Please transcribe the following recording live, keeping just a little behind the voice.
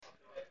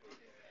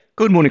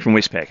Good morning from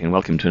Westpac and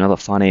welcome to another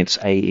Finance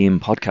AM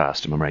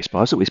podcast. I'm Ray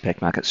Spicer,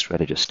 Westpac Market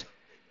Strategist.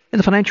 In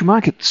the financial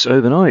markets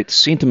overnight,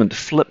 sentiment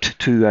flipped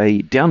to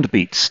a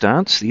downbeat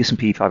stance. The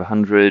S&P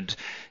 500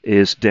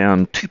 is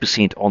down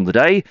 2% on the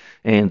day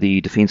and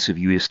the defensive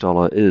US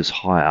dollar is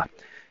higher.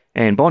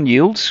 And bond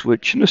yields,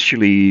 which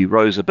initially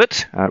rose a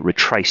bit,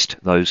 retraced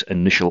those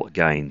initial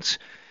gains.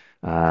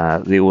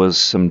 There was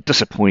some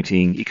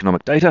disappointing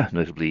economic data,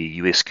 notably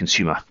US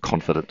consumer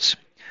confidence.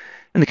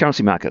 In the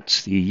currency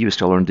markets, the US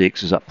dollar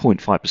index is up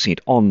 0.5%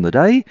 on the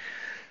day.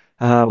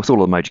 With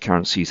all of the major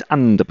currencies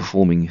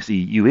underperforming the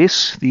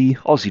US, the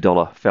Aussie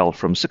dollar fell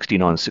from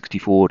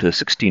 69.64 to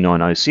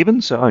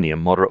 69.07, so only a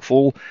moderate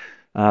fall.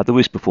 The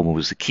worst performer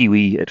was the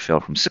Kiwi. It fell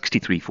from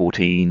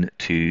 63.14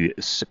 to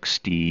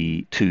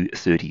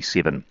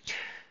 62.37.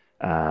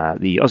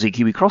 The Aussie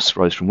Kiwi cross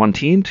rose from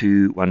 110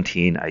 to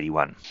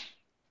 110.81.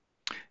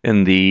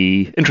 In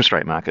the interest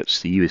rate markets,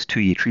 the US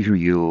 2-year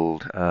Treasury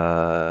yield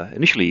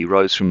initially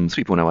rose from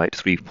 3.08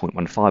 to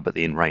 3.15, but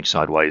then ranged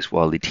sideways,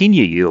 while the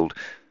 10-year yield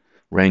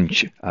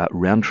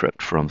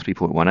round-tripped from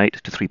 3.18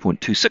 to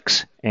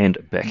 3.26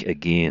 and back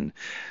again.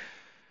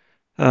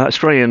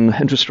 Australian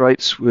interest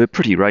rates were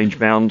pretty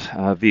range-bound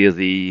via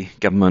the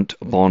government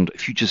bond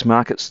futures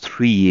markets.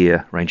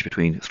 3-year range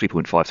between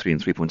 3.53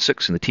 and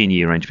 3.6, and the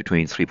 10-year range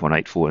between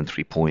 3.84 and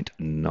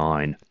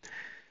 3.9.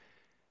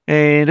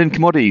 And in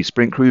commodities,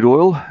 Brent crude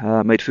oil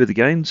made further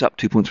gains, up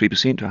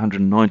 2.3% to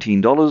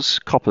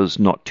 $119. Copper's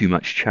not too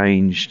much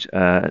changed,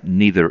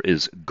 neither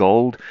is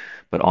gold,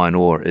 but iron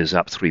ore is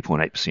up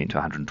 3.8% to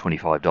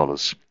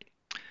 $125.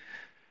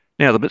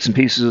 Now, the bits and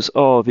pieces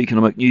of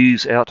economic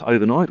news out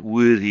overnight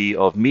worthy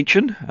of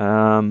mention.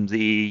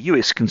 The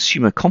US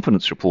Consumer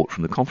Confidence Report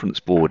from the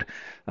Conference Board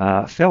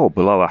fell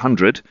below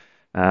 100.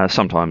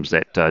 Sometimes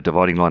that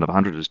dividing line of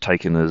 100 is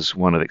taken as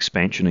one of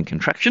expansion and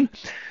contraction.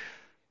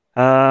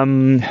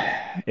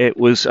 It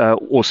was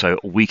also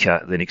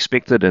weaker than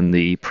expected, and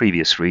the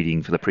previous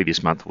reading for the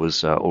previous month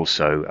was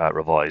also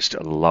revised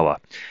lower.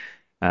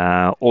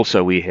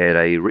 Also, we had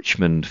a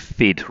Richmond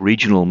Fed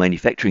regional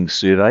manufacturing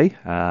survey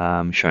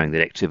showing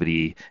that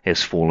activity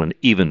has fallen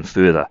even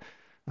further.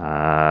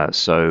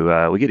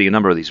 So we're getting a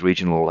number of these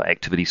regional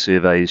activity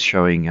surveys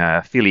showing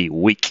fairly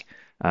weak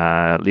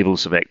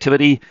levels of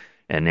activity,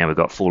 and now we've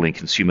got falling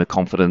consumer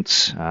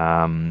confidence.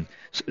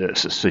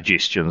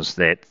 Suggestions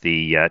that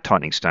the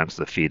tightening stance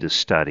of the Fed is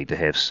starting to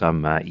have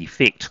some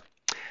effect.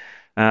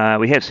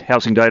 We had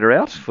housing data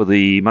out for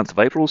the month of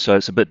April, so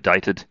it's a bit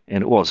dated,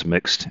 and it was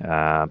mixed,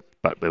 but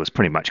it was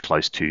pretty much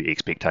close to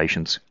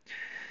expectations.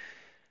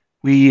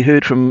 We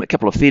heard from a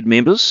couple of Fed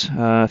members,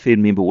 Fed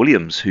member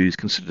Williams, who's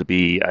considered to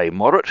be a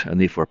moderate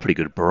and therefore a pretty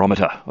good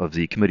barometer of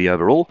the committee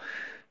overall.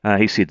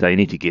 He said they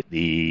need to get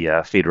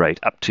the Fed rate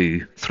up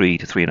to 3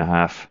 to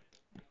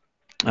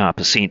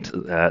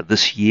 3.5%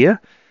 this year.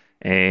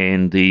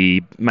 And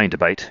the main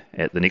debate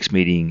at the next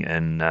meeting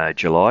in late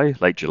July,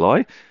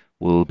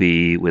 will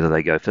be whether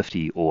they go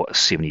 50 or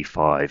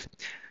 75.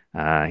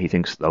 He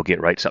thinks they'll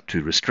get rates up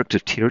to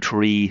restrictive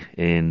territory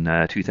in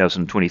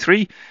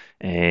 2023,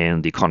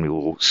 and the economy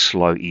will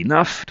slow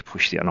enough to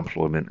push the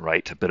unemployment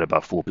rate a bit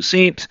above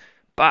 4%,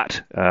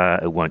 but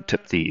it won't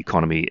tip the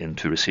economy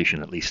into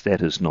recession. At least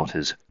that is not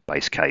his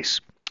base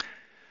case.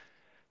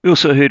 We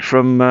also heard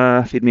from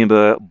Fed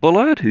member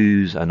Bullard,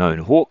 who's a known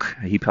hawk.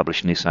 He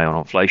published an essay on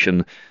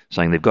inflation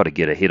saying they've got to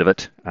get ahead of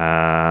it,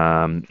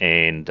 and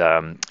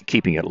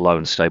keeping it low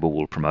and stable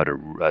will promote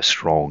a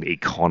strong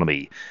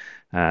economy.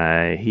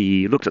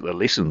 He looked at the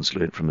lessons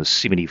learned from the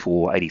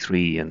 74,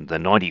 83 and the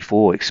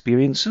 94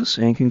 experiences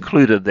and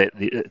concluded that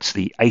it's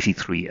the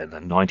 83 and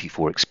the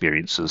 94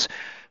 experiences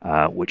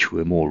which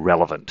were more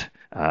relevant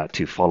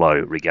to follow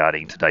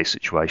regarding today's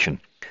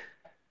situation.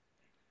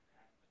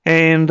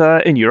 And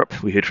in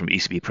Europe, we heard from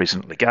ECB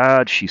President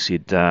Lagarde. She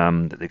said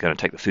that they're going to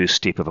take the first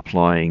step of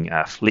applying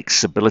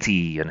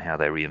flexibility in how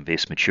they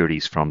reinvest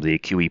maturities from their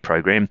QE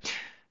program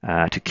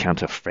to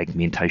counter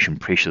fragmentation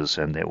pressures,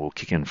 and that will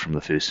kick in from the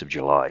 1st of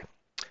July.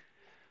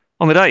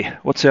 On the day,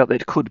 what's out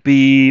that could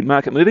be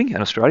market moving in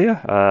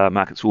Australia?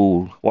 Markets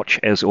will watch,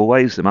 as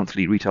always, the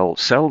monthly retail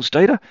sales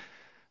data.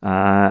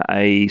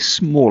 A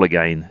smaller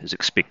gain is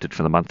expected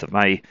for the month of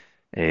May,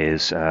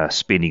 as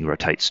spending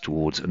rotates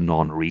towards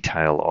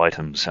non-retail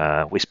items.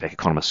 Westpac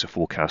economists are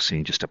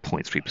forecasting just a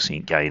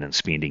 0.3% gain in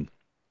spending.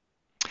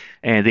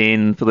 And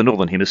then for the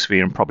Northern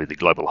Hemisphere, and probably the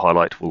global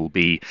highlight will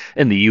be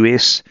in the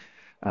US,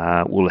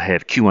 we'll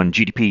have Q1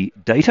 GDP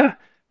data.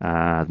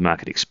 The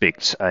market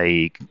expects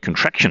a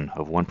contraction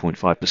of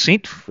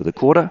 1.5% for the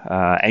quarter,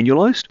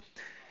 annualized.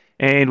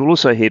 And we'll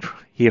also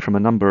hear from a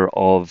number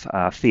of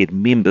Fed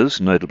members,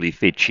 notably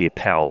Fed Chair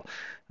Powell.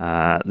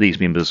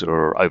 These members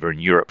are over in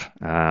Europe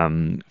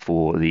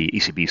for the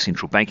ECB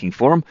Central Banking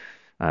Forum,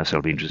 so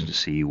it'll be interesting to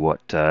see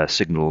what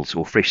signals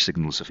or fresh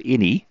signals, if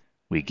any,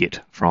 we get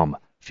from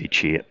Fed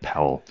Chair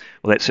Powell.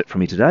 Well, that's it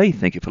from me today.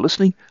 Thank you for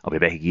listening. I'll be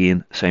back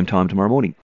again same time tomorrow morning.